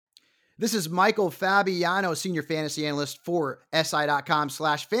This is Micheal Fabiano, Senior Fantasy Analyst for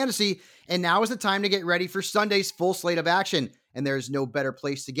SI.com/fantasy. And now is the time to get ready for Sunday's full slate of action. And there's no better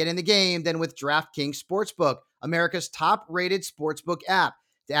place to get in the game than with DraftKings Sportsbook, America's top-rated sportsbook app.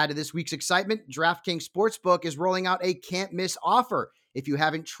 To add to this week's excitement, DraftKings Sportsbook is rolling out a can't-miss offer. If you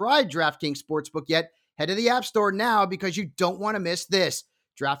haven't tried DraftKings Sportsbook yet, head to the App Store now because you don't want to miss this.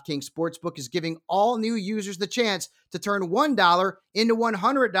 DraftKings Sportsbook is giving all new users the chance to turn $1 into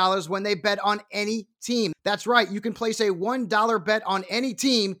 $100 when they bet on any team. That's right, you can place a $1 bet on any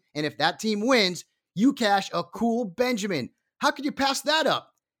team, and if that team wins, you cash a cool Benjamin. How could you pass that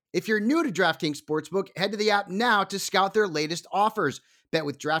up? If you're new to DraftKings Sportsbook, head to the app now to scout their latest offers. Bet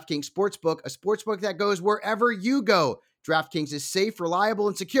with DraftKings Sportsbook, a sportsbook that goes wherever you go. DraftKings is safe, reliable,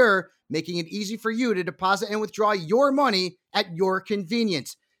 and secure, making it easy for you to deposit and withdraw your money at your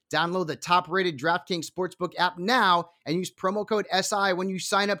convenience. Download the top-rated DraftKings Sportsbook app now and use promo code SI when you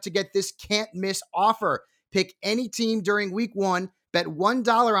sign up to get this can't-miss offer. Pick any team during Week 1, bet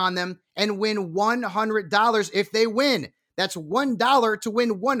 $1 on them, and win $100 if they win. That's $1 to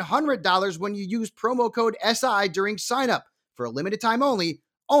win $100 when you use promo code SI during sign-up. For a limited time only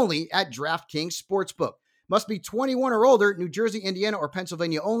at DraftKings Sportsbook. Must be 21 or older, New Jersey, Indiana, or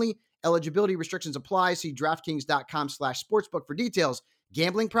Pennsylvania only. Eligibility restrictions apply. See DraftKings.com/sportsbook for details.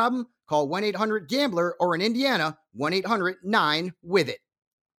 Gambling problem? Call 1-800-GAMBLER or in Indiana, 1-800-9-WITH-IT.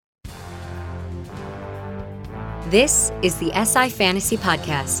 This is the SI Fantasy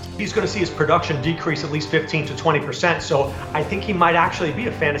Podcast. He's going to see his production decrease at least 15 to 20%. So I think he might actually be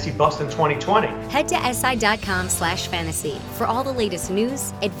a fantasy bust in 2020. Head to SI.com/fantasy for all the latest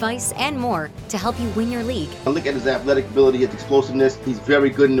news, advice, and more to help you win your league. Look at his athletic ability, his explosiveness. He's very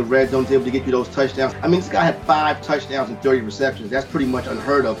good in the red zone, able to get you those touchdowns. I mean, this guy had 5 touchdowns and 30 receptions. That's pretty much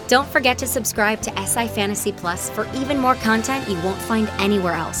unheard of. Don't forget to subscribe to SI Fantasy Plus for even more content you won't find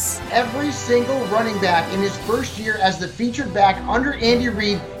anywhere else. Every single running back in his first year as the featured back under Andy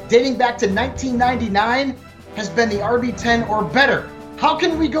Reid, dating back to 1999, has been the RB10 or better. How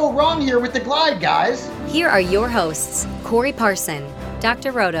can we go wrong here with the glide, guys? Here are your hosts, Corey Parson,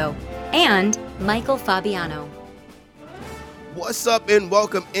 Dr. Roto, and Micheal Fabiano. What's up and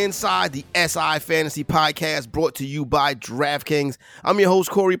welcome inside the SI Fantasy Podcast brought to you by DraftKings. I'm your host,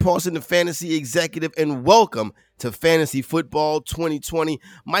 Corey Parson, the Fantasy Executive, and welcome to Fantasy Football 2020.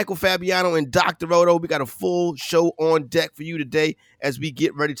 Micheal Fabiano and Dr. Roto, we got a full show on deck for you today as we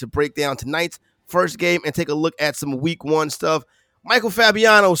get ready to break down tonight's first game and take a look at some Week 1 stuff. Micheal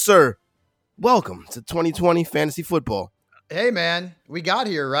Fabiano, sir, welcome to 2020 Fantasy Football. Hey, man, we got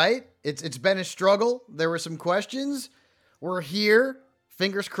here, right? It's been a struggle. There were some questions. We're here.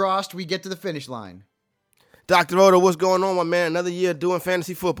 Fingers crossed we get to the finish line. Dr. Roto, what's going on, my man? Another year doing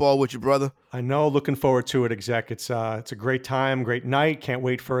fantasy football with you, brother. I know. Looking forward to it, Exec. It's a great time, great night. Can't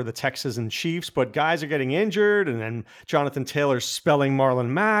wait for the Texans and Chiefs, but guys are getting injured, and then Jonathan Taylor's spelling Marlon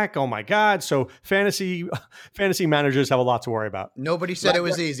Mack. Oh, my God. So fantasy managers have a lot to worry about. Nobody said it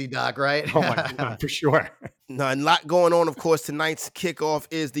was easy, Doc, right? Oh, my God, for sure. No, a lot going on, of course. Tonight's kickoff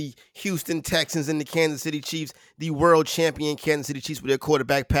is the Houston Texans and the Kansas City Chiefs, the world champion Kansas City Chiefs with their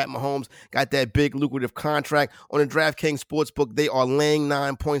quarterback, Pat Mahomes, got that big lucrative contract. On the DraftKings Sportsbook, they are laying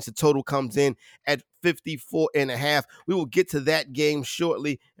 9 points. The total comes in at 54.5. We will get to that game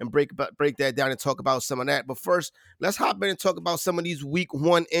shortly and break that down and talk about some of that. But first, let's hop in and talk about some of these Week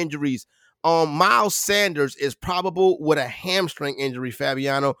 1 injuries. Miles Sanders is probable with a hamstring injury,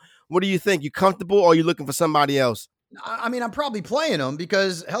 Fabiano. What do you think? You comfortable or are you looking for somebody else? I mean, I'm probably playing him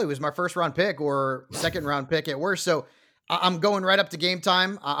because, hell, he was my first round pick or second round pick at worst. So I'm going right up to game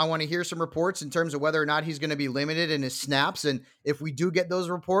time. I want to hear some reports in terms of whether or not he's going to be limited in his snaps. And if we do get those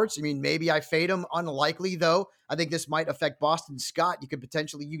reports, I mean, maybe I fade him. Unlikely, though. I think this might affect Boston Scott. You could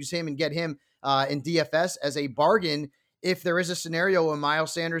potentially use him and get him in DFS as a bargain if there is a scenario where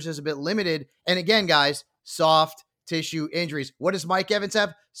Miles Sanders is a bit limited. And again, guys, soft tissue injuries. What does Mike Evans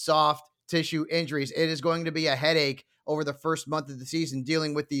have? Soft tissue injuries. It is going to be a headache over the first month of the season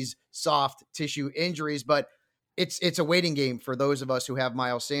dealing with these soft tissue injuries, but it's a waiting game for those of us who have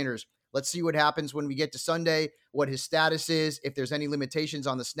Miles Sanders. Let's see what happens when we get to Sunday, what his status is, if there's any limitations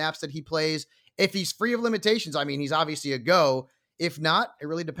on the snaps that he plays. If he's free of limitations, I mean, he's obviously a go. If not, it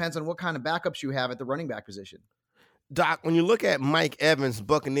really depends on what kind of backups you have at the running back position. Doc, when you look at Mike Evans,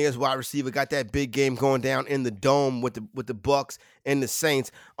 Buccaneers wide receiver, got that big game going down in the Dome with the Bucs and the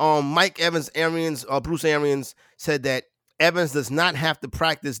Saints. Mike Evans, Bruce Arians said that Evans does not have to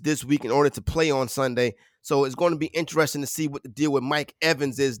practice this week in order to play on Sunday. So it's going to be interesting to see what the deal with Mike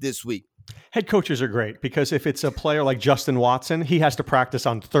Evans is this week. Head coaches are great because if it's a player like Justin Watson, he has to practice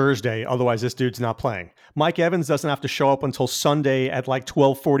on Thursday. Otherwise, this dude's not playing. Mike Evans doesn't have to show up until Sunday at like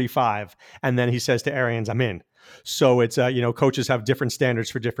 12:45. And then he says to Arians, I'm in. So it's, coaches have different standards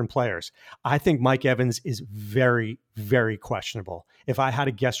for different players. I think Mike Evans is very, very questionable. If I had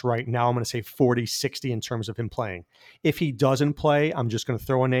to guess right now, I'm going to say 40-60 in terms of him playing. If he doesn't play, I'm just going to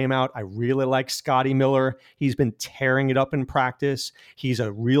throw a name out. I really like Scotty Miller. He's been tearing it up in practice. He's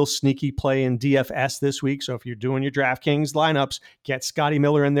a real sneaky play in DFS this week. So if you're doing your DraftKings lineups, get Scotty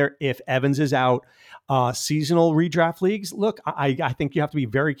Miller in there if Evans is out. Seasonal redraft leagues, look, I think you have to be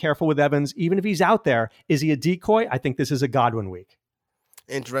very careful with Evans. Even if he's out there, is he a decoy? I think this is a Godwin week.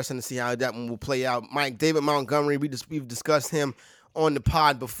 Interesting to see how that one will play out. Mike, David Montgomery, we've discussed him on the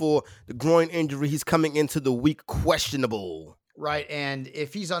pod before. The groin injury, he's coming into the week questionable. Right, and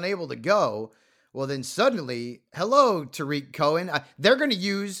if he's unable to go, well, then suddenly, hello, Tariq Cohen. They're going to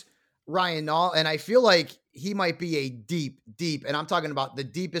use Ryan Nall, and I feel like he might be a deep, and I'm talking about the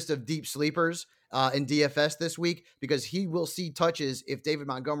deepest of deep sleepers in DFS this week, because he will see touches if David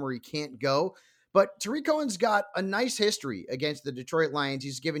Montgomery can't go. But Tariq Cohen's got a nice history against the Detroit Lions.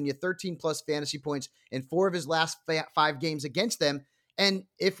 He's given you 13 plus fantasy points in 4 of his last 5 games against them. And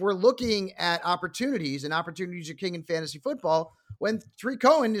if we're looking at opportunities, and opportunities are king in fantasy football, when Tariq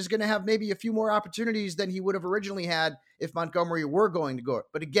Cohen is going to have maybe a few more opportunities than he would have originally had if Montgomery were going to go.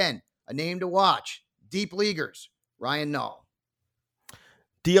 But again, a name to watch. Deep leaguers, Ryan Nall.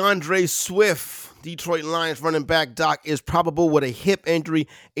 DeAndre Swift, Detroit Lions running back, Doc, is probable with a hip injury.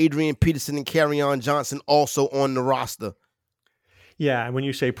 Adrian Peterson and Kerryon Johnson also on the roster. Yeah, and when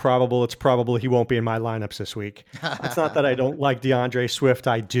you say probable, it's probable he won't be in my lineups this week. It's not that I don't like DeAndre Swift.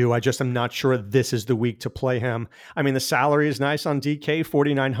 I do. I just am not sure this is the week to play him. I mean, the salary is nice on DK,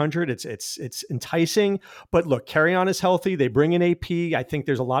 $4,900. It's enticing. But look, Kerryon is healthy. They bring in AP. I think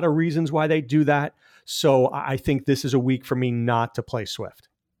there's a lot of reasons why they do that. So I think this is a week for me not to play Swift.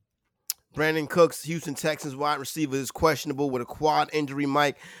 Brandon Cooks, Houston Texans wide receiver, is questionable with a quad injury,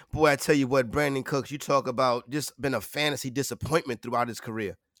 Mike. Boy, I tell you what, Brandon Cooks, you talk about just been a fantasy disappointment throughout his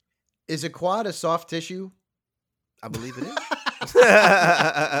career. Is a quad a soft tissue? I believe it is.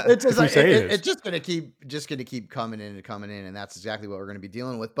 It's just going to keep coming in, and that's exactly what we're going to be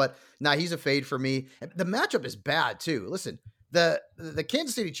dealing with. But now he's a fade for me. The matchup is bad too. Listen, the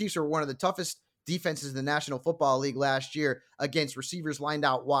Kansas City Chiefs are one of the toughest defenses in the National Football League last year against receivers lined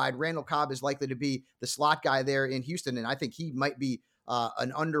out wide. Randall Cobb is likely to be the slot guy there in Houston, and I think he might be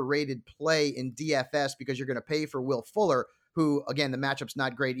an underrated play in DFS because you're going to pay for Will Fuller, who, again, the matchup's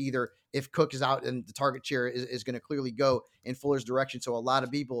not great either. If Cook is out, and the target share is going to clearly go in Fuller's direction, so a lot of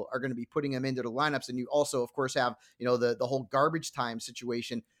people are going to be putting him into the lineups. And you also, of course, have the whole garbage time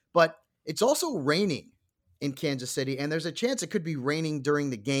situation. But it's also raining in Kansas City, and there's a chance it could be raining during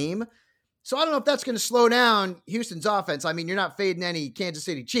the game. So I don't know if that's going to slow down Houston's offense. I mean, you're not fading any Kansas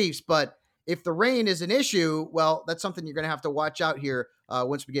City Chiefs, but if the rain is an issue, well, that's something you're going to have to watch out here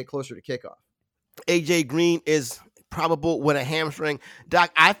once we get closer to kickoff. AJ Green is probable with a hamstring.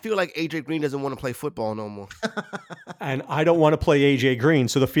 Doc, I feel like AJ Green doesn't want to play football no more. And I don't want to play AJ Green,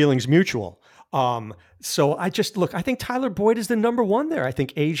 so the feeling's mutual. So I think Tyler Boyd is the number one there. I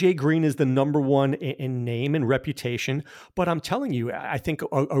think AJ Green is the number one in name and reputation. But I'm telling you, I think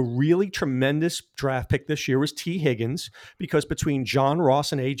a really tremendous draft pick this year was T. Higgins, because between John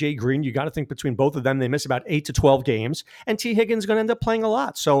Ross and AJ Green, you got to think between both of them, they miss about 8 to 12 games, and T. Higgins is going to end up playing a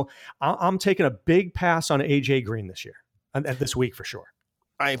lot. So I'm taking a big pass on AJ Green this year, and this week for sure.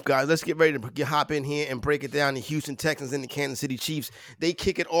 All right, guys, let's get ready to hop in here and break it down. The Houston Texans and the Kansas City Chiefs, they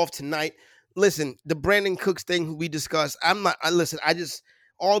kick it off tonight. Listen, the Brandon Cooks thing we discussed,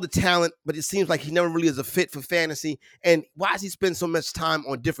 all the talent, but it seems like he never really is a fit for fantasy. And why does he spend so much time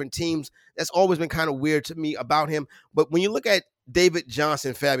on different teams? That's always been kind of weird to me about him. But when you look at David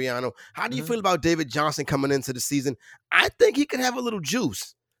Johnson, Fabiano, how do you feel about David Johnson coming into the season? I think he could have a little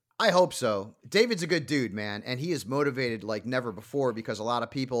juice. I hope so. David's a good dude, man, and he is motivated like never before because a lot of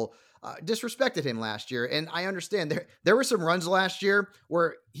people disrespected him last year. And I understand there were some runs last year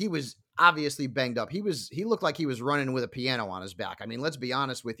where he was obviously banged up. He looked like he was running with a piano on his back. I mean, let's be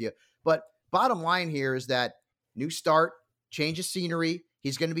honest with you. But bottom line here is that new start, change of scenery.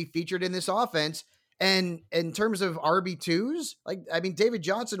 He's going to be featured in this offense. And in terms of RB2s, David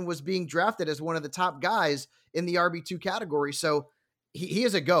Johnson was being drafted as one of the top guys in the RB2 category. So he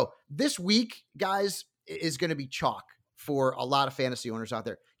is a go. This week, guys, is going to be chalk for a lot of fantasy owners out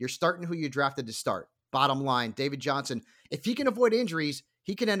there. You're starting who you drafted to start. Bottom line, David Johnson, if he can avoid injuries,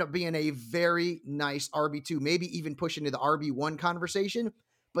 he can end up being a very nice RB2, maybe even push into the RB1 conversation,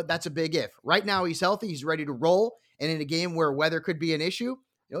 but that's a big if. Right now, he's healthy. He's ready to roll. And in a game where weather could be an issue,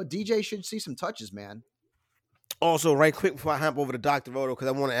 DJ should see some touches, man. Also, right quick before I hop over to Dr. Roto, because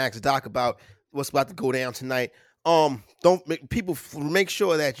I want to ask Doc about what's about to go down tonight. Make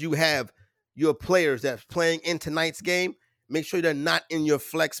sure that you have your players that's playing in tonight's game. Make sure they're not in your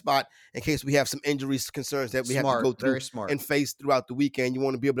flex spot in case we have some injuries concerns that we have to go through and face throughout the weekend. You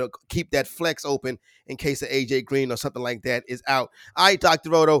want to be able to keep that flex open in case of AJ Green or something like that is out. All right, Dr.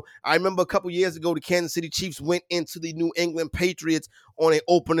 Roto, I remember a couple years ago, the Kansas City Chiefs went into the New England Patriots on an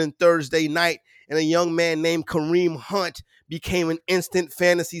opening Thursday night, and a young man named Kareem Hunt became an instant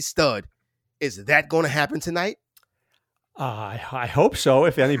fantasy stud. Is that going to happen tonight? I hope so.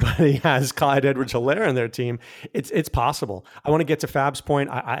 If anybody has Clyde Edwards-Helaire in their team, it's possible. I want to get to Fab's point.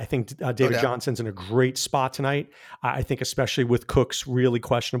 I think David Johnson's in a great spot tonight. I think especially with Cooks really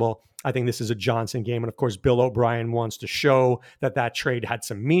questionable, I think this is a Johnson game. And of course, Bill O'Brien wants to show that trade had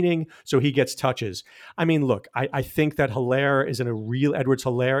some meaning, so he gets touches. I mean, look, I think that Edwards-Helaire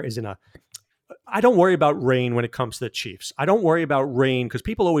is in a I don't worry about rain when it comes to the Chiefs. I don't worry about rain because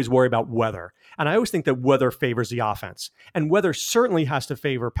people always worry about weather. And I always think that weather favors the offense. And weather certainly has to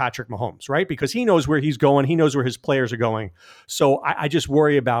favor Patrick Mahomes, right? Because he knows where he's going. He knows where his players are going. So I just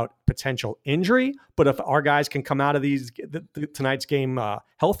worry about potential injury. But if our guys can come out of tonight's game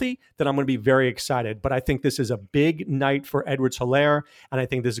healthy, then I'm going to be very excited. But I think this is a big night for Edwards-Helaire. And I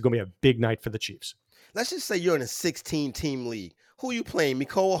think this is going to be a big night for the Chiefs. Let's just say you're in a 16-team league. Who are you playing,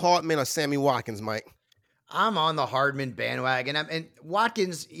 Mecole Hardman or Sammy Watkins, Mike? I'm on the Hardman bandwagon. And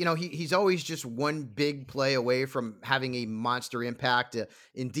Watkins, he's always just one big play away from having a monster impact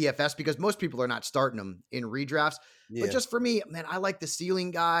in DFS because most people are not starting him in redrafts. Yeah. But just for me, man, I like the ceiling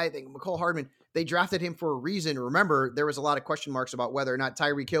guy. I think Mecole Hardman, they drafted him for a reason. Remember, there was a lot of question marks about whether or not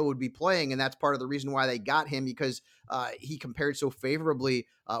Tyreek Hill would be playing, and that's part of the reason why they got him because he compared so favorably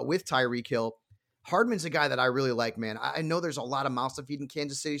with Tyreek Hill. Hardman's a guy that I really like, man. I know there's a lot of mouths to feed in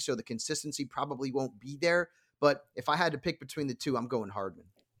Kansas City, so the consistency probably won't be there. But if I had to pick between the two, I'm going Hardman.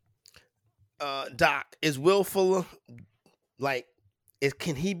 Doc, is Will Fuller,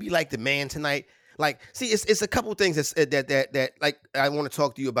 can he be like the man tonight? See, it's a couple things that I want to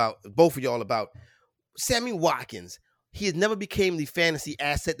talk to you about, both of y'all about. Sammy Watkins, he has never became the fantasy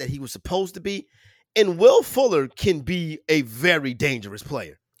asset that he was supposed to be. And Will Fuller can be a very dangerous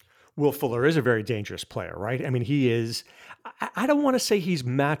player. Will Fuller is a very dangerous player, right? I mean, he is, I don't want to say he's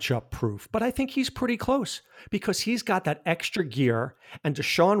matchup proof, but I think he's pretty close because he's got that extra gear and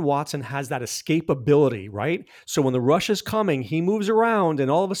Deshaun Watson has that escapability, right? So when the rush is coming, he moves around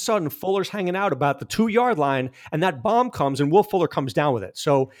and all of a sudden Fuller's hanging out about the 2-yard line and that bomb comes and Will Fuller comes down with it.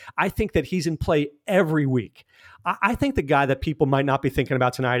 So I think that he's in play every week. I think the guy that people might not be thinking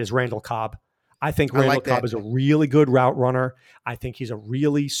about tonight is Randall Cobb. I think Randall Cobb is a really good route runner. I think he's a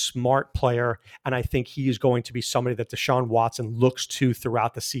really smart player. And I think he is going to be somebody that Deshaun Watson looks to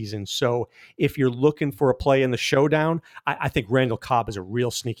throughout the season. So if you're looking for a play in the showdown, I think Randall Cobb is a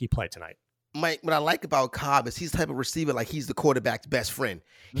real sneaky play tonight. Mike, what I like about Cobb is he's the type of receiver like he's the quarterback's best friend.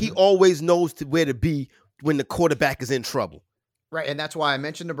 Mm-hmm. He always knows where to be when the quarterback is in trouble. Right, and that's why I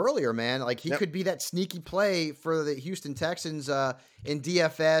mentioned him earlier, man. Like, he could be that sneaky play for the Houston Texans in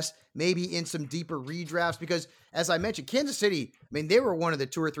DFS, maybe in some deeper redrafts, because, as I mentioned, Kansas City, I mean, they were one of the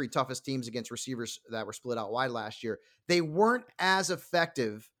 2 or 3 toughest teams against receivers that were split out wide last year. They weren't as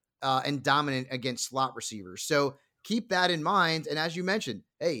effective and dominant against slot receivers. So keep that in mind, and as you mentioned,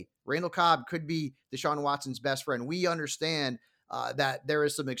 hey, Randall Cobb could be Deshaun Watson's best friend. We understand that there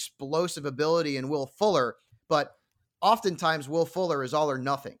is some explosive ability in Will Fuller, but oftentimes Will Fuller is all or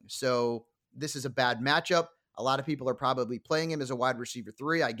nothing. So this is a bad matchup. A lot of people are probably playing him as a wide receiver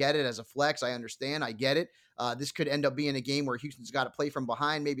 3. I get it. As a flex, I understand. I get it. This could end up being a game where Houston's got to play from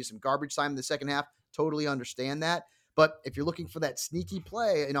behind, maybe some garbage time in the second half. Totally understand that. But if you're looking for that sneaky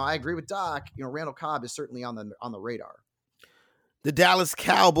play, I agree with Doc. Randall Cobb is certainly on the radar. The Dallas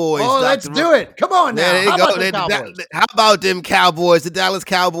Cowboys. Oh, let's do it. Come on now. How about them Cowboys? The Dallas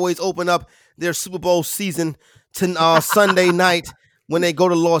Cowboys open up their Super Bowl season to Sunday night when they go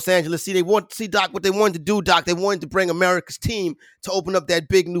to Los Angeles. Doc, what they wanted to do, Doc, they wanted to bring America's team to open up that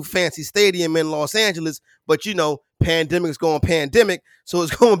big new fancy stadium in Los Angeles. But, pandemic's going pandemic, so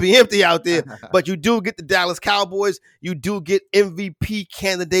it's going to be empty out there. But you do get the Dallas Cowboys. You do get MVP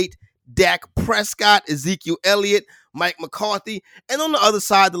candidate Dak Prescott, Ezekiel Elliott, Mike McCarthy. And on the other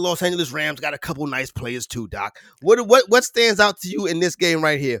side, the Los Angeles Rams got a couple nice players too, Doc. What stands out to you in this game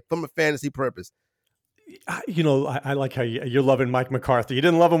right here from a fantasy purpose? I like how you're loving Mike McCarthy. You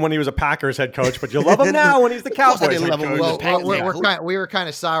didn't love him when he was a Packers head coach, but you love him now when he's the Cowboys head coach. Well, we were kind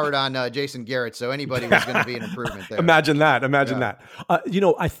of soured on Jason Garrett, so anybody was going to be an improvement there. Imagine that.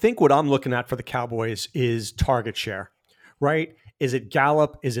 I think what I'm looking at for the Cowboys is target share, right? Is it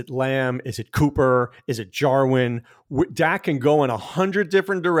Gallup? Is it Lamb? Is it Cooper? Is it Jarwin? Dak can go in 100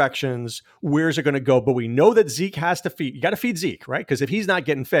 different directions. Where's it going to go? But we know that Zeke has to feed. You got to feed Zeke, right? Because if he's not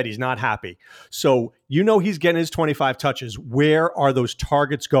getting fed, he's not happy. So he's getting his 25 touches. Where are those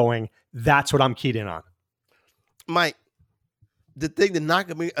targets going? That's what I'm keyed in on. Mike, the thing that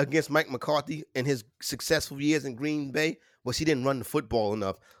knocked me against Mike McCarthy in his successful years in Green Bay was he didn't run the football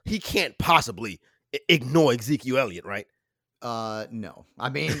enough. He can't possibly ignore Ezekiel Elliott, right? No. I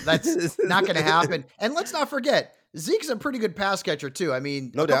mean, that's not going to happen. And let's not forget, Zeke's a pretty good pass catcher too. I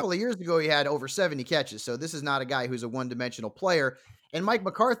mean, a couple of years ago, he had over 70 catches. So this is not a guy who's a one-dimensional player. And Mike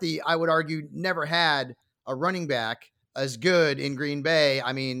McCarthy, I would argue, never had a running back as good in Green Bay.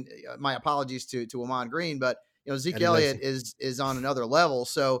 I mean, my apologies to Amon Green, but Zeke Elliott is on another level.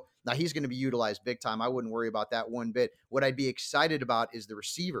 So now he's going to be utilized big time. I wouldn't worry about that one bit. What I'd be excited about is the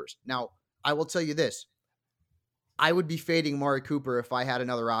receivers. Now, I will tell you this. I would be fading Amari Cooper if I had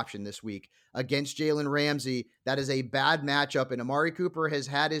another option this week against Jalen Ramsey. That is a bad matchup, and Amari Cooper has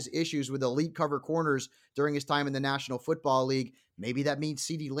had his issues with elite cover corners during his time in the National Football League. Maybe that means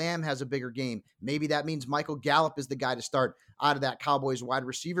CeeDee Lamb has a bigger game. Maybe that means Michael Gallup is the guy to start out of that Cowboys wide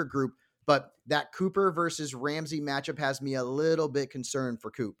receiver group. But that Cooper versus Ramsey matchup has me a little bit concerned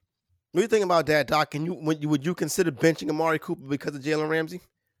for Coop. What do you think about that, Doc? Would you consider benching Amari Cooper because of Jalen Ramsey?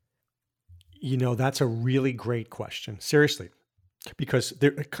 That's a really great question. Seriously, because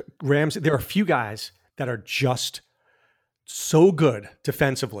there are a few guys that are just so good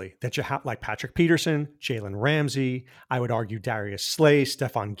defensively that you have, like Patrick Peterson, Jalen Ramsey, I would argue Darius Slay,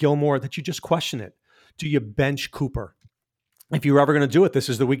 Stephon Gilmore, that you just question it. Do you bench Cooper? If you're ever going to do it, this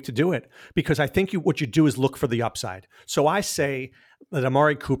is the week to do it, because I think what you do is look for the upside. So I say that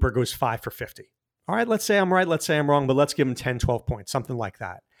Amari Cooper goes 5 for 50. All right, let's say I'm right, let's say I'm wrong, but let's give him 10, 12 points, something like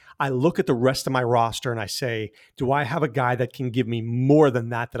that. I look at the rest of my roster and I say, do I have a guy that can give me more than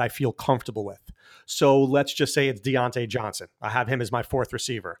that I feel comfortable with? So let's just say it's Deontay Johnson. I have him as my fourth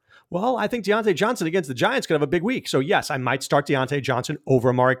receiver. Well, I think Deontay Johnson against the Giants could have a big week. So yes, I might start Deontay Johnson over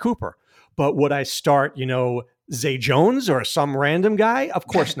Amari Cooper. But would I start, Zay Jones or some random guy? Of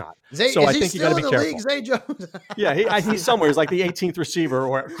course not. So I think you got to be careful. League, Zay Jones? Yeah, he's somewhere. He's like the 18th receiver,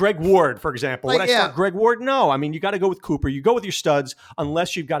 or Greg Ward, for example. Would I start Greg Ward? No. I mean, you got to go with Cooper. You go with your studs,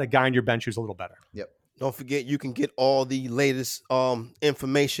 unless you've got a guy in your bench who's a little better. Yep. Don't forget, you can get all the latest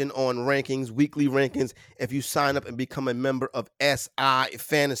information on rankings, weekly rankings, if you sign up and become a member of SI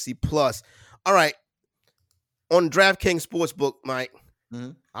Fantasy Plus. All right. On DraftKings Sportsbook, Mike,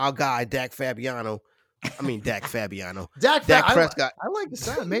 our guy, Dak Fabiano. Dak Prescott. I like the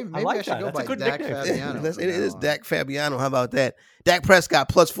sound. Maybe I should go by Dak Fabiano. It is Dak Fabiano. How about that? Dak Prescott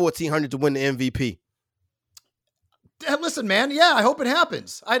plus 1,400 to win the MVP. Listen, man. Yeah, I hope it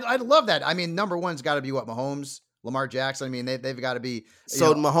happens. I'd love that. I mean, number one's got to be Mahomes, Lamar Jackson. I mean, they've got to be.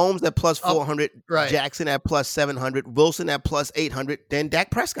 Mahomes at plus 400, right. Jackson at plus 700, Wilson at plus 800, then Dak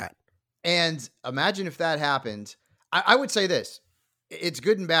Prescott. And imagine if that happened. I would say this. It's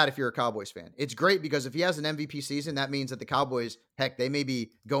good and bad if you're a Cowboys fan. It's great because if he has an MVP season, that means that the Cowboys, heck, they may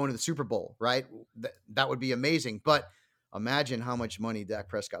be going to the Super Bowl, right? That would be amazing. But imagine how much money Dak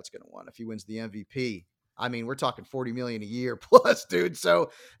Prescott's going to want if he wins the MVP. I mean, we're talking $40 million a year plus, dude. So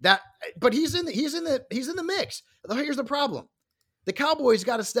but he's in the mix. Here's the problem. The Cowboys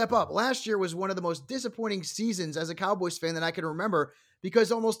got to step up. Last year was one of the most disappointing seasons as a Cowboys fan that I can remember,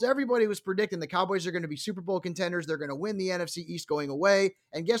 because almost everybody was predicting the Cowboys are going to be Super Bowl contenders. They're going to win the NFC East going away.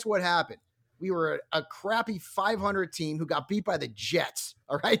 And guess what happened? We were a crappy 500 team who got beat by the Jets.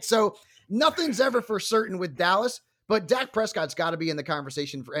 All right. So nothing's ever for certain with Dallas, but Dak Prescott's got to be in the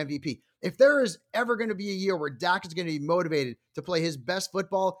conversation for MVP. If there is ever going to be a year where Dak is going to be motivated to play his best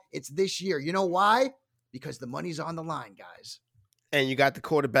football, it's this year. You know why? Because the money's on the line, guys. And you got the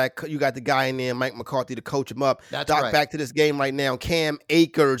quarterback, you got the guy in there, Mike McCarthy, to coach him up. That's Doc, right. Back to this game right now. Cam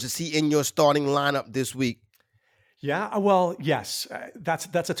Akers, is he in your starting lineup this week? Yeah, well, yes. That's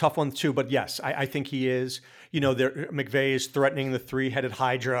a tough one too, but yes, I think he is. McVay is threatening the three-headed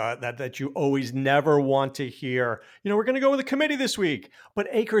hydra that you always never want to hear. We're going to go with a committee this week, but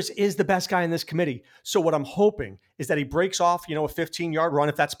Akers is the best guy in this committee. So what I'm hoping is that he breaks off, a 15-yard run,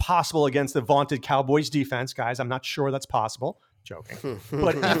 if that's possible against the vaunted Cowboys defense. Guys, I'm not sure that's possible. Joking.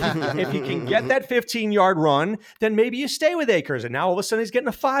 But if he can get that 15-yard run, then maybe you stay with Akers. And now all of a sudden he's getting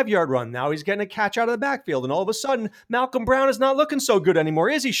a 5-yard run. Now he's getting a catch out of the backfield. And all of a sudden, Malcolm Brown is not looking so good anymore,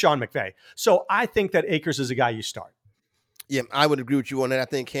 is he, Sean McVay? So I think that Akers is a guy you start. Yeah, I would agree with you on that. I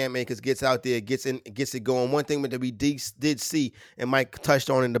think Cam Akers gets out there, gets it going. One thing that we did see, and Mike touched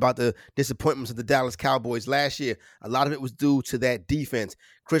on it about the disappointments of the Dallas Cowboys last year, a lot of it was due to that defense.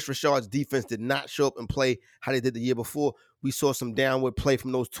 Chris Richard's defense did not show up and play how they did the year before. We saw some downward play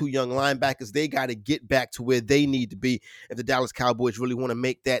from those two young linebackers. They got to get back to where they need to be if the Dallas Cowboys really want to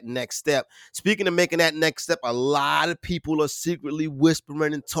make that next step. Speaking of making that next step, a lot of people are secretly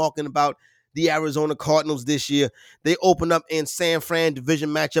whispering and talking about the Arizona Cardinals this year. They open up in San Fran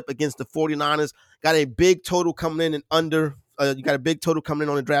division matchup against the 49ers. Got a big total coming in and under. You got a big total coming in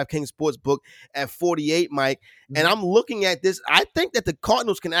on the DraftKings Sportsbook at 48, Mike. And I'm looking at this. I think that the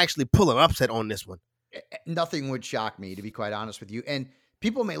Cardinals can actually pull an upset on this one. Nothing would shock me, to be quite honest with you. And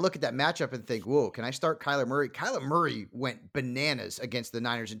people may look at that matchup and think, whoa, can I start Kyler Murray? Kyler Murray went bananas against the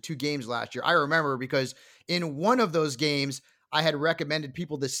Niners in 2 games last year. I remember because in one of those games, I had recommended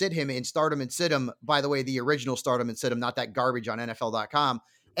people to sit him and start him and sit him. By the way, the original start him and sit him, not that garbage on NFL.com.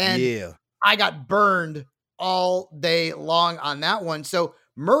 And I got burned all day long on that one. So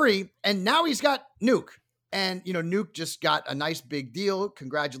Murray, and now he's got Nuke. And, Nuke just got a nice big deal.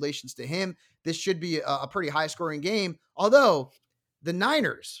 Congratulations to him. This should be a pretty high scoring game. Although the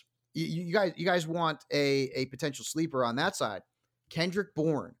Niners, you guys want a potential sleeper on that side. Kendrick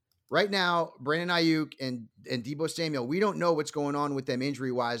Bourne. Right now, Brandon Ayuk and Deebo Samuel, we don't know what's going on with them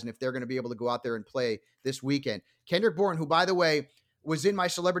injury-wise and if they're going to be able to go out there and play this weekend. Kendrick Bourne, who, by the way, was in my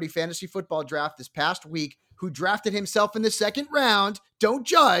celebrity fantasy football draft this past week, who drafted himself in the 2nd round. Don't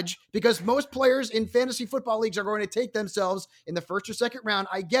judge, because most players in fantasy football leagues are going to take themselves in the 1st or 2nd round.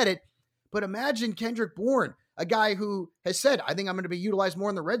 I get it. But imagine Kendrick Bourne, a guy who has said, I think I'm going to be utilized more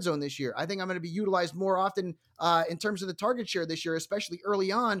in the red zone this year. I think I'm going to be utilized more often in terms of the target share this year, especially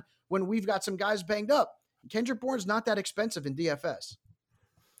early on when we've got some guys banged up. Kendrick Bourne's not that expensive in DFS.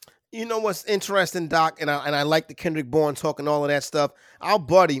 You know what's interesting, Doc, and I like the Kendrick Bourne talking all of that stuff. Our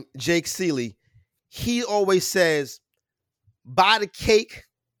buddy, Jake Seeley, he always says, buy the cake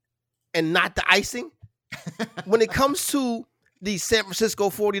and not the icing. When it comes to the San Francisco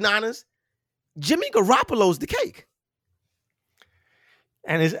 49ers, Jimmy Garoppolo's the cake.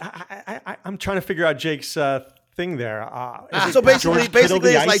 And I'm trying to figure out Jake's thing there. So basically,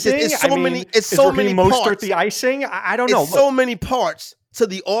 it's like this. It's so many parts. The icing. I don't know. It's so many parts to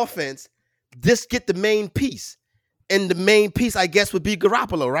the offense. Just get the main piece, and the main piece, I guess, would be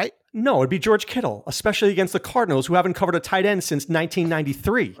Garoppolo, right? No, it'd be George Kittle, especially against the Cardinals, who haven't covered a tight end since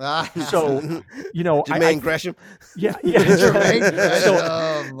 1993. So, Jermaine Gresham. Yeah. Jermaine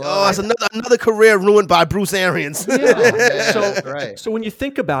Gresham. That's another career ruined by Bruce Arians. Yeah. So when you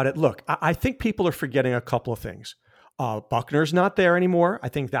think about it, look, I think people are forgetting a couple of things. Buckner's not there anymore. I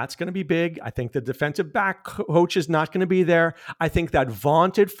think that's going to be big. I think the defensive back coach is not going to be there. I think that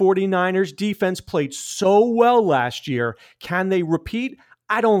vaunted 49ers defense played so well last year. Can they repeat?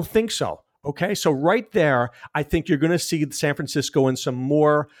 I don't think so. Okay, so right there, I think you're going to see San Francisco in some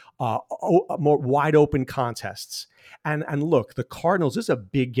more wide open contests. And look, the Cardinals, this is a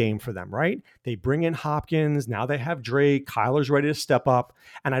big game for them, right? They bring in Hopkins. Now they have Drake. Kyler's ready to step up.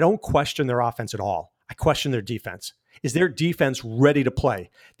 And I don't question their offense at all. I question their defense. Is their defense ready to play?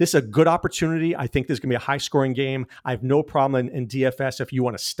 This is a good opportunity. I think this is going to be a high-scoring game. I have no problem in DFS if you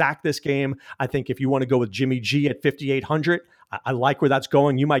want to stack this game. I think if you want to go with Jimmy G at 5,800, I like where that's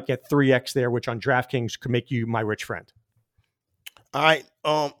going. You might get 3x there, which on DraftKings could make you my rich friend. All right,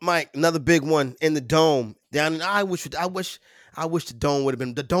 Mike, another big one in the Dome. I wish the Dome would have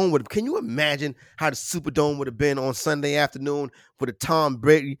been. The Dome would have. Can you imagine how the Superdome would have been on Sunday afternoon with a Tom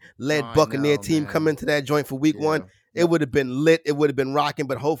Brady-led Buccaneer team coming into that joint for Week 1? It would have been lit. It would have been rocking.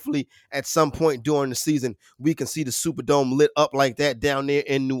 But hopefully, at some point during the season, we can see the Superdome lit up like that down there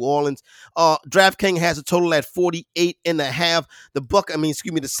in New Orleans. DraftKings has a total at 48.5.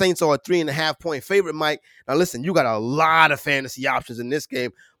 The Saints are a 3.5-point favorite, Mike. Now, listen, you got a lot of fantasy options in this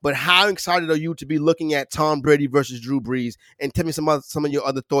game. But how excited are you to be looking at Tom Brady versus Drew Brees? And tell me some of your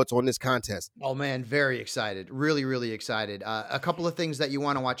other thoughts on this contest. Oh, man, very excited. Really, really excited. A couple of things that you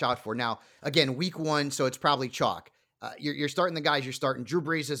want to watch out for. Now, again, Week 1, so it's probably chalk. You're starting the guys you're starting. Drew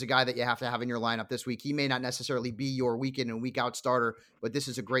Brees is a guy that you have to have in your lineup this week. He may not necessarily be your week in and week out starter, but this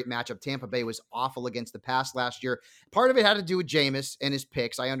is a great matchup. Tampa Bay was awful against the pass last year. Part of it had to do with Jameis and his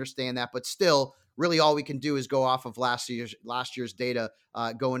picks. I understand that, but still, really all we can do is go off of last year's data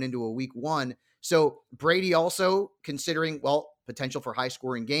going into a Week 1. So Brady also considering, potential for high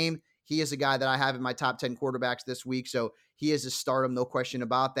scoring game. He is a guy that I have in my top 10 quarterbacks this week. So he is a stardom, no question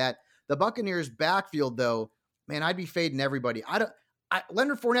about that. The Buccaneers backfield though, man, I'd be fading everybody.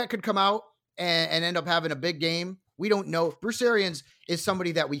 Leonard Fournette could come out and end up having a big game. We don't know. Bruce Arians is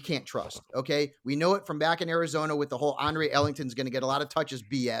somebody that we can't trust, okay? We know it from back in Arizona with the whole Andre Ellington's going to get a lot of touches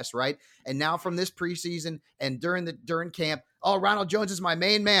BS, right? And now from this preseason and during camp, oh, Ronald Jones is my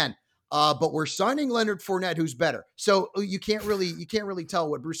main man. But we're signing Leonard Fournette, who's better. So you can't really tell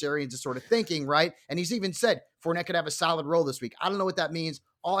what Bruce Arians is sort of thinking, right? And he's even said Fournette could have a solid role this week. I don't know what that means.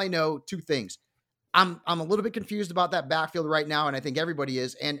 All I know, two things. I'm a little bit confused about that backfield right now, and I think everybody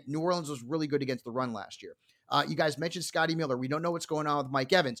is. And New Orleans was really good against the run last year. You guys mentioned Scotty Miller. We don't know what's going on with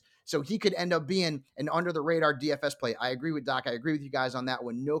Mike Evans, so he could end up being an under-the-radar DFS play. I agree with Doc. I agree with you guys on that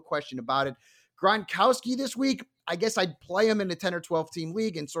one. No question about it. Gronkowski this week, I guess I'd play him in a 10 or 12 team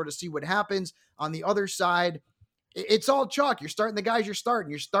league and sort of see what happens. On the other side, it's all chalk. You're starting the guys you're starting.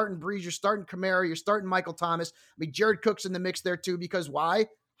 You're starting Breeze. You're starting Kamara. You're starting Michael Thomas. I mean, Jared Cook's in the mix there too, because why?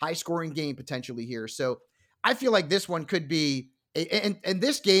 High scoring game potentially here. So I feel like this one could be, and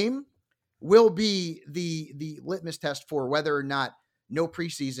this game will be the litmus test for whether or not no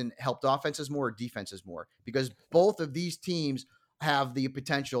preseason helped offenses more or defenses more, because both of these teams have the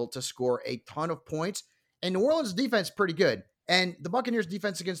potential to score a ton of points. And New Orleans defense pretty good, and the Buccaneers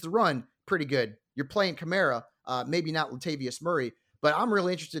defense against the run pretty good. You're playing Kamara, maybe not Latavius Murray, but I'm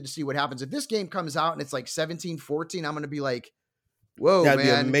really interested to see what happens. If this game comes out and it's like 17-14, I'm going to be like, whoa, That'd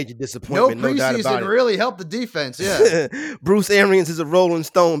man. be a major disappointment. No preseason really helped the defense. Yeah. Bruce Arians is a rolling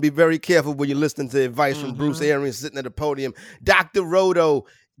stone. Be very careful when you're listening to advice from Bruce Arians sitting at the podium. Dr. Roto,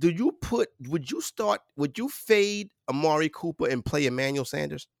 would you fade Amari Cooper and play Emmanuel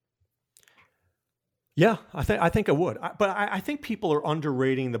Sanders? Yeah, I think I would. But I think people are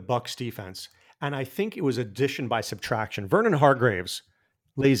underrating the Bucs defense. And I think it was addition by subtraction. Vernon Hargreaves,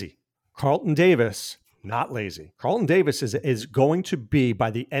 lazy. Carlton Davis, not lazy. Carlton Davis is going to be, by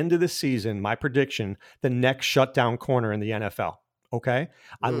the end of the season, my prediction, the next shutdown corner in the NFL. Okay?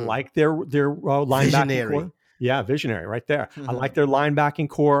 I like their linebacking core. Yeah, visionary right there. I like their linebacking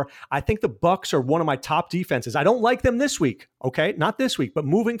core. I think the Bucs are one of my top defenses. I don't like them this week, okay? Not this week, but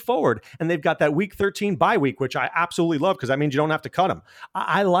moving forward. And they've got that week 13 bye week, which I absolutely love because that means you don't have to cut them.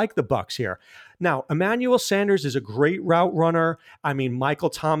 I like the Bucs here. Now, Emmanuel Sanders is a great route runner. I mean,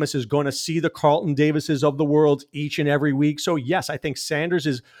 Michael Thomas is going to see the Carlton Davises of the world each and every week. So, yes, I think Sanders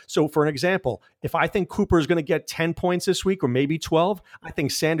is. So, for an example, if I think Cooper is going to get 10 points this week or maybe 12, I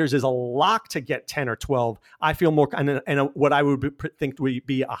think Sanders is a lock to get 10 or 12. I feel more, and what I would think would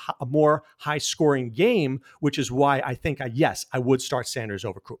be a more high-scoring game, which is why I think, yes, I would start Sanders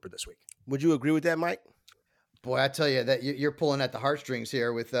over Cooper this week. Would you agree with that, Mike? Boy, I tell you that you're pulling at the heartstrings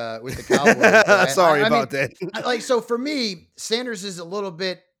here with the Cowboys. Sorry about that. So for me, Sanders is a little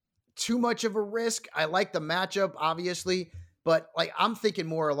bit too much of a risk. I like the matchup, obviously, but like I'm thinking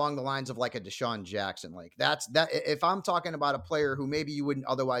more along the lines of like a Deshaun Jackson. Like that's that. If I'm talking about a player who maybe you wouldn't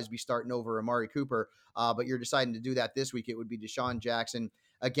otherwise be starting over Amari Cooper, but you're deciding to do that this week, it would be Deshaun Jackson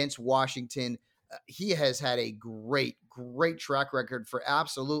against Washington. He has had a great track record for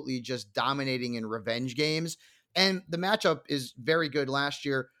absolutely just dominating in revenge games. And the matchup is very good. Last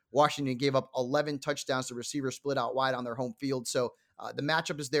year, Washington gave up 11 touchdowns to receivers split out wide on their home field. So the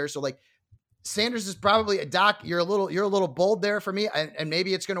matchup is there. So like Sanders is probably a Doc. You're a little bold there for me. And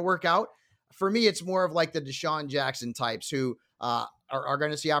maybe it's going to work out. For me, it's more of like the Deshaun Jackson types who are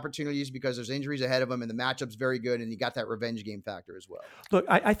going to see opportunities because there's injuries ahead of them and the matchup's very good. And you got that revenge game factor as well. Look,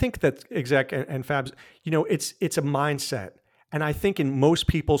 I think that Exec and Fabs, it's a mindset. And I think in most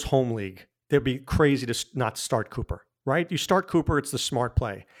people's home league, they'd be crazy to not start Cooper, right? You start Cooper, it's the smart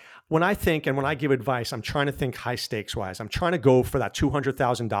play. When I think and when I give advice, I'm trying to think high stakes wise. I'm trying to go for that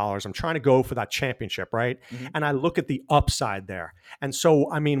 $200,000. I'm trying to go for that championship, right? Mm-hmm. And I look at the upside there. And so,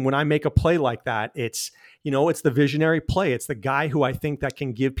 I mean, when I make a play like that, it's the visionary play. It's the guy who I think that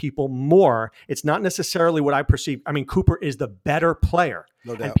can give people more. It's not necessarily what I perceive. I mean, Cooper is the better player.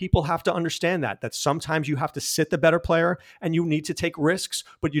 No doubt. And people have to understand that sometimes you have to sit the better player and you need to take risks,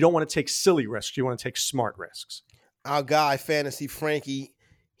 but you don't want to take silly risks. You want to take smart risks. Our guy, Fantasy Frankie,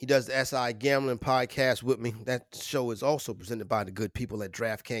 he does the SI Gambling podcast with me. That show is also presented by the good people at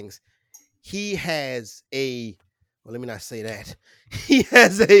DraftKings. He has let me not say that. He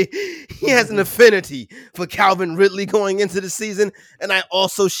has an affinity for Calvin Ridley going into the season, and I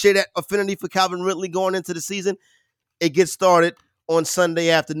also share that affinity for Calvin Ridley going into the season. It gets started on Sunday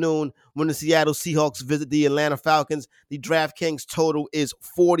afternoon when the Seattle Seahawks visit the Atlanta Falcons. The DraftKings total is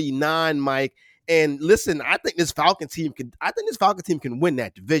 49, Mike. And listen, I think this Falcon team can win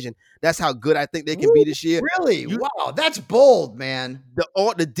that division. That's how good I think they can be this year. Really? Wow, that's bold, man.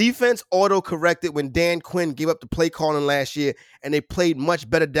 The defense auto-corrected when Dan Quinn gave up the play calling last year, and they played much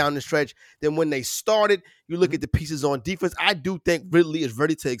better down the stretch than when they started. You look at the pieces on defense. I do think Ridley is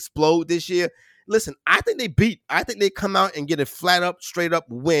ready to explode this year. listen, I think they come out and get a flat up, straight up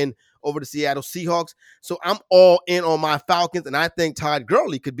win over the Seattle Seahawks. So I'm all in on my Falcons, and I think Todd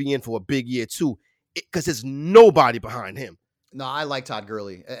Gurley could be in for a big year too, because there's nobody behind him. No, I like Todd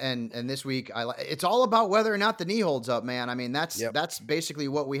Gurley, and this week it's all about whether or not the knee holds up, man. I mean, that's basically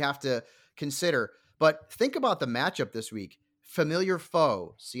what we have to consider. But think about the matchup this week. Familiar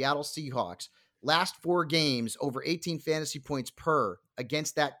foe, Seattle Seahawks. Last 4 games, over 18 fantasy points per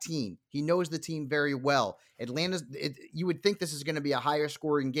against that team. He knows the team very well. You would think this is going to be a higher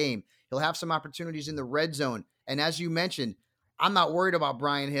scoring game. He'll have some opportunities in the red zone. And as you mentioned, I'm not worried about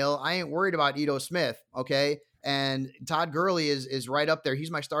Brian Hill. I ain't worried about Ito Smith, okay? And Todd Gurley is right up there. He's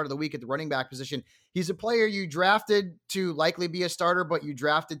my start of the week at the running back position. He's a player you drafted to likely be a starter, but you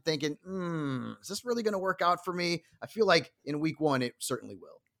drafted thinking, is this really going to work out for me? I feel like in week 1, it certainly will.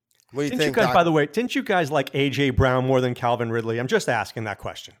 What do you Didn't think, you guys, Doc? by the way, didn't you guys like A.J. Brown more than Calvin Ridley? I'm just asking that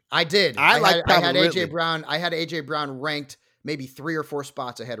question. I did. I had Ridley. A.J. Brown. I had A.J. Brown ranked maybe 3 or 4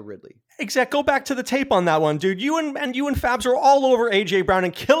 spots ahead of Ridley. Exec, go back to the tape on that one, dude. You and Fabs are all over A.J. Brown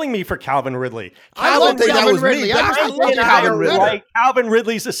and killing me for Calvin Ridley. I love Calvin Ridley. Ridley. I just think love Calvin Ridley. Right? Calvin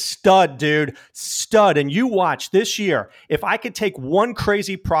Ridley's a stud, dude. Stud. And you watch this year, if I could take one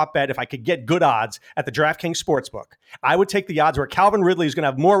crazy prop bet, if I could get good odds at the DraftKings Sportsbook, I would take the odds where Calvin Ridley is going to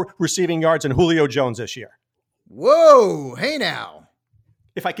have more receiving yards than Julio Jones this year. Whoa. Hey now.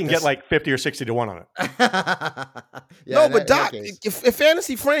 If I can get like 50 or 60 to 1 on it. But Doc, if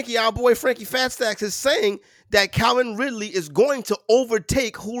Fantasy Frankie, our boy Frankie Fatstacks, is saying that Calvin Ridley is going to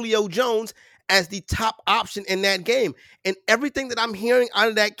overtake Julio Jones as the top option in that game. And everything that I'm hearing out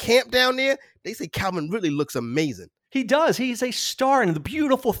of that camp down there, they say Calvin Ridley looks amazing. He does. He's a star. And the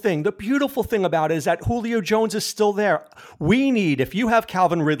beautiful thing about it is that Julio Jones is still there. If you have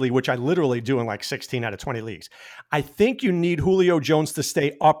Calvin Ridley, which I literally do in like 16 out of 20 leagues, I think you need Julio Jones to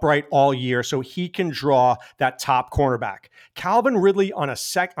stay upright all year so he can draw that top cornerback. Calvin Ridley on a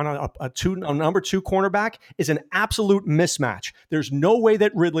number 2 cornerback is an absolute mismatch. There's no way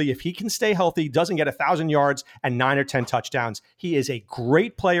that Ridley, if he can stay healthy, doesn't get 1,000 yards and 9 or 10 touchdowns. He is a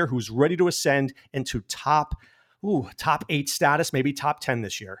great player who's ready to ascend into top 8 status, maybe top 10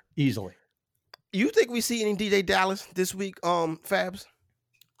 this year, easily. You think we see any DJ Dallas this week, Fabs?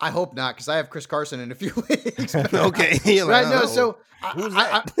 I hope not, because I have Chris Carson in a few weeks. Okay. Right, no, so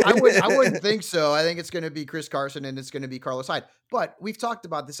I wouldn't think so. I think it's going to be Chris Carson and it's going to be Carlos Hyde. But we've talked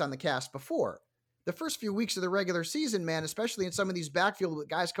about this on the cast before. The first few weeks of the regular season, man, especially in some of these backfield with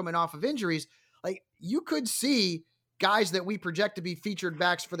guys coming off of injuries, like you could see guys that we project to be featured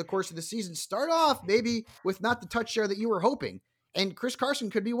backs for the course of the season start off maybe with not the touch share that you were hoping. And Chris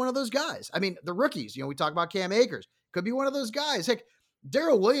Carson could be one of those guys. I mean, the rookies, we talk about Cam Akers, could be one of those guys. Heck,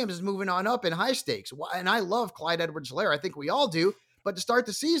 Darrell Williams is moving on up in high stakes. And I love Clyde Edwards-Helaire. I think we all do. But to start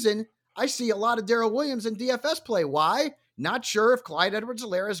the season, I see a lot of Darrell Williams in DFS play. Why? Not sure if Clyde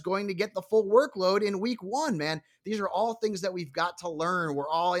Edwards-Helaire is going to get the full workload in week 1, man. These are all things that we've got to learn. We're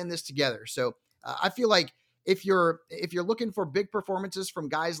all in this together. So I feel like if you're looking for big performances from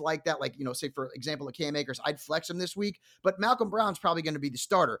guys like that, like, say, for example, a Cam Akers, I'd flex him this week. But Malcolm Brown's probably going to be the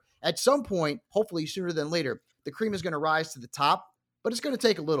starter. At some point, hopefully sooner than later, the cream is going to rise to the top. But it's going to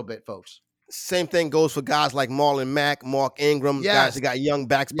take a little bit, folks. Same thing goes for guys like Marlon Mack, Mark Ingram, guys that got young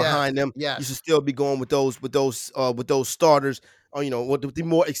backs behind them. Yes. You should still be going with those starters. Or, with the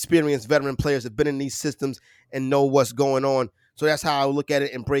more experienced veteran players that have been in these systems and know what's going on. So that's how I look at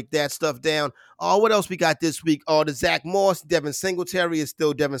it and break that stuff down. What else we got this week? The Zach Moss, Devin Singletary is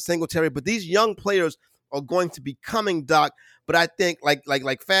still Devin Singletary, but these young players are going to be coming, Doc. But I think, like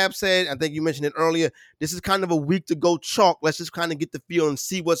Fab said, I think you mentioned it earlier, this is kind of a week to go chalk. Let's just kind of get the feel and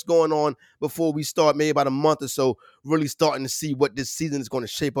see what's going on before we start, maybe about a month or so, really starting to see what this season is going to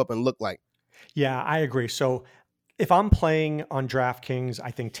shape up and look like. Yeah, I agree. So if I'm playing on DraftKings,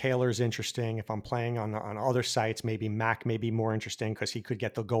 I think Taylor's interesting. If I'm playing on other sites, maybe Mac may be more interesting because he could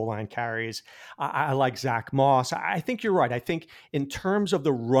get the goal line carries. I like Zach Moss. I think you're right. I think in terms of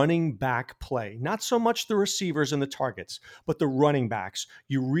the running back play, not so much the receivers and the targets, but the running backs,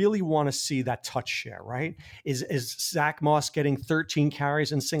 you really want to see that touch share, right? Is Zach Moss getting 13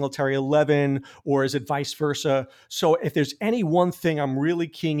 carries and Singletary 11, or is it vice versa? So if there's any one thing I'm really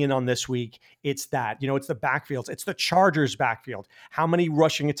keying in on this week, it's that, it's the backfields. It's the Chargers backfield. How many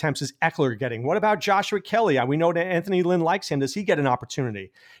rushing attempts is Eckler getting? What about Joshua Kelly? We know that Anthony Lynn likes him. Does he get an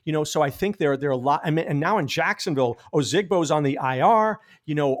opportunity? So I think there are a lot. And now in Jacksonville, Ozigbo's on the IR.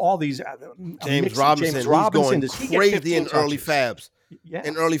 All these James Robinson, he's going crazy in early fabs. Yeah.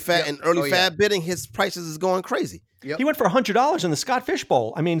 In early fab bidding, his prices is going crazy. Yep. He went for $100 in the Scott Fish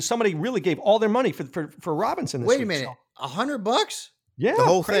Bowl. Somebody really gave all their money for Robinson this week. Wait a minute, $100? Yeah, the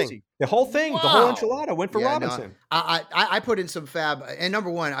whole crazy. thing. The whole thing, the whole enchilada went for Robinson. No, I put in some FAAB, and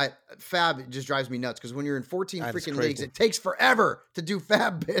number one, FAAB just drives me nuts because when you're in 14 freaking leagues, it takes forever to do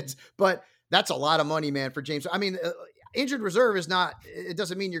FAAB bids, but that's a lot of money, man, for James. I mean, injured reserve is not, it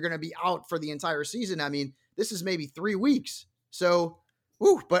doesn't mean you're going to be out for the entire season. I mean, this is maybe 3 weeks. So,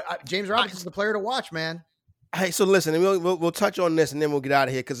 but James Robinson's the player to watch, man. Hey, so listen, and we'll touch on this and then we'll get out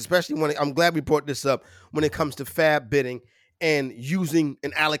of here, because especially when I'm glad we brought this up when it comes to FAAB bidding and using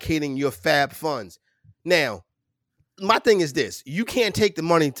and allocating your FAAB funds. Now, my thing is this: you can't take the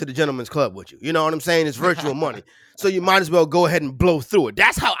money to the gentleman's club with you. You know what I'm saying? It's virtual money, so you might as well go ahead and blow through it.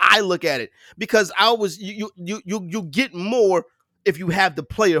 That's how I look at it, because you get more if you have the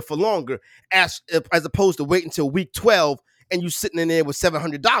player for longer, as opposed to waiting until week 12 and you sitting in there with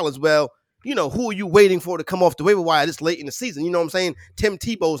 $700. Well, you know, who are you waiting for to come off the waiver wire this late in the season? You know what I'm saying? Tim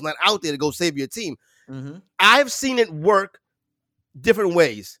Tebow's not out there to go save your team. Mm-hmm. I've seen it work different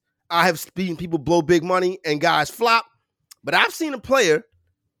ways. I have seen people blow big money and guys flop, but I've seen a player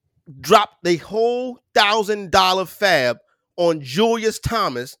drop the whole $1,000 FAAB on Julius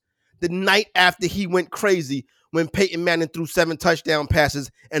Thomas the night after he went crazy when Peyton Manning threw 7 touchdown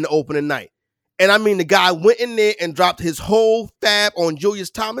passes in the opening night. And I mean, the guy went in there and dropped his whole FAAB on Julius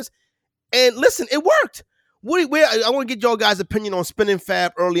Thomas. And listen, it worked. I want to get your guys' opinion on spending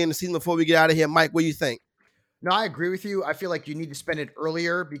FAAB early in the season before we get out of here. Mike, what do you think? No, I agree with you. I feel like you need to spend it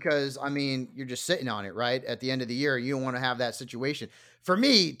earlier because, I mean, you're just sitting on it, right? At the end of the year, you don't want to have that situation. For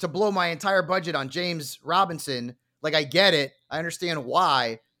me, to blow my entire budget on James Robinson, like, I get it. I understand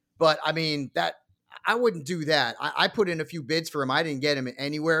why. But, I mean, I wouldn't do that. I put in a few bids for him. I didn't get him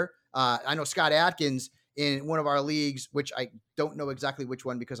anywhere. I know Scott Atkins in one of our leagues, which I don't know exactly which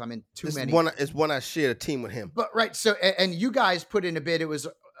one because I'm in too many. It's one I shared a team with him. But right, so and you guys put in a bid. It was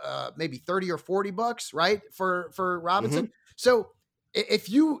maybe $30 or $40, right, for Robinson. Mm-hmm. So if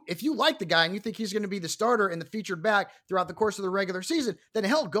you like the guy and you think he's going to be the starter and the featured back throughout the course of the regular season, then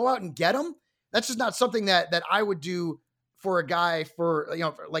hell, go out and get him. That's just not something that I would do for a guy for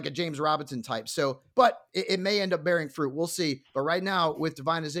like a James Robinson type. So, but it may end up bearing fruit. We'll see. But right now, with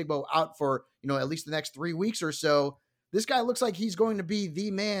Devine Ezigbo out for at least the next 3 weeks or so, this guy looks like he's going to be the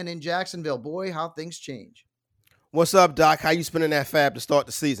man in Jacksonville. Boy, how things change. What's up, Doc? How you spending that FAAB to start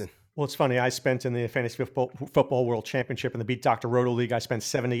the season? Well, it's funny. I spent in the Fantasy Football World Championship in the Beat Dr. Roto League. I spent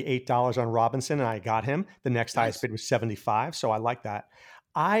 $78 on Robinson, and I got him. The next highest bid was $75, so I like that.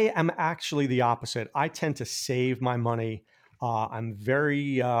 I am actually the opposite. I tend to save my money. I'm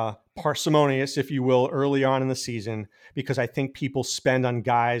very parsimonious, if you will, early on in the season because I think people spend on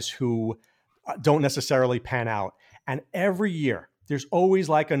guys who don't necessarily pan out. And every year, there's always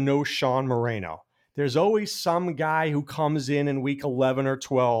like a no Sean Moreno. There's always some guy who comes in week 11 or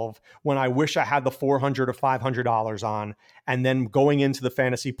 12 when I wish I had the $400 or $500 on, and then going into the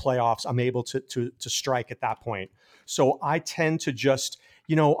fantasy playoffs, I'm able to strike at that point. So I tend to just,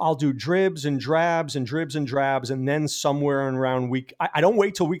 I'll do dribs and drabs and dribs and drabs, and then somewhere around I don't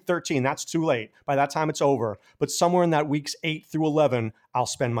wait till week 13. That's too late. By that time, it's over. But somewhere in that weeks 8 through 11, I'll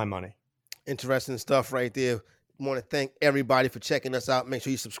spend my money. Interesting stuff right there. Want to thank everybody for checking us out. Make sure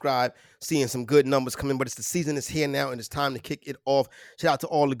you subscribe, seeing some good numbers coming. But the season is here now, and it's time to kick it off. Shout out to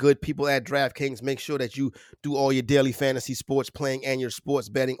all the good people at DraftKings. Make sure that you do all your daily fantasy sports playing and your sports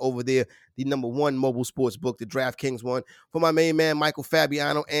betting over there. The #1 mobile sports book, the DraftKings one. For my main man, Micheal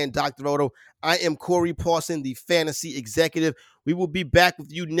Fabiano and Dr. Roto, I am Corey Parson, the fantasy executive. We will be back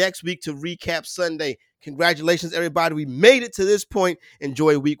with you next week to recap Sunday. Congratulations, everybody. We made it to this point.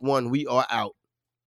 Enjoy week 1. We are out.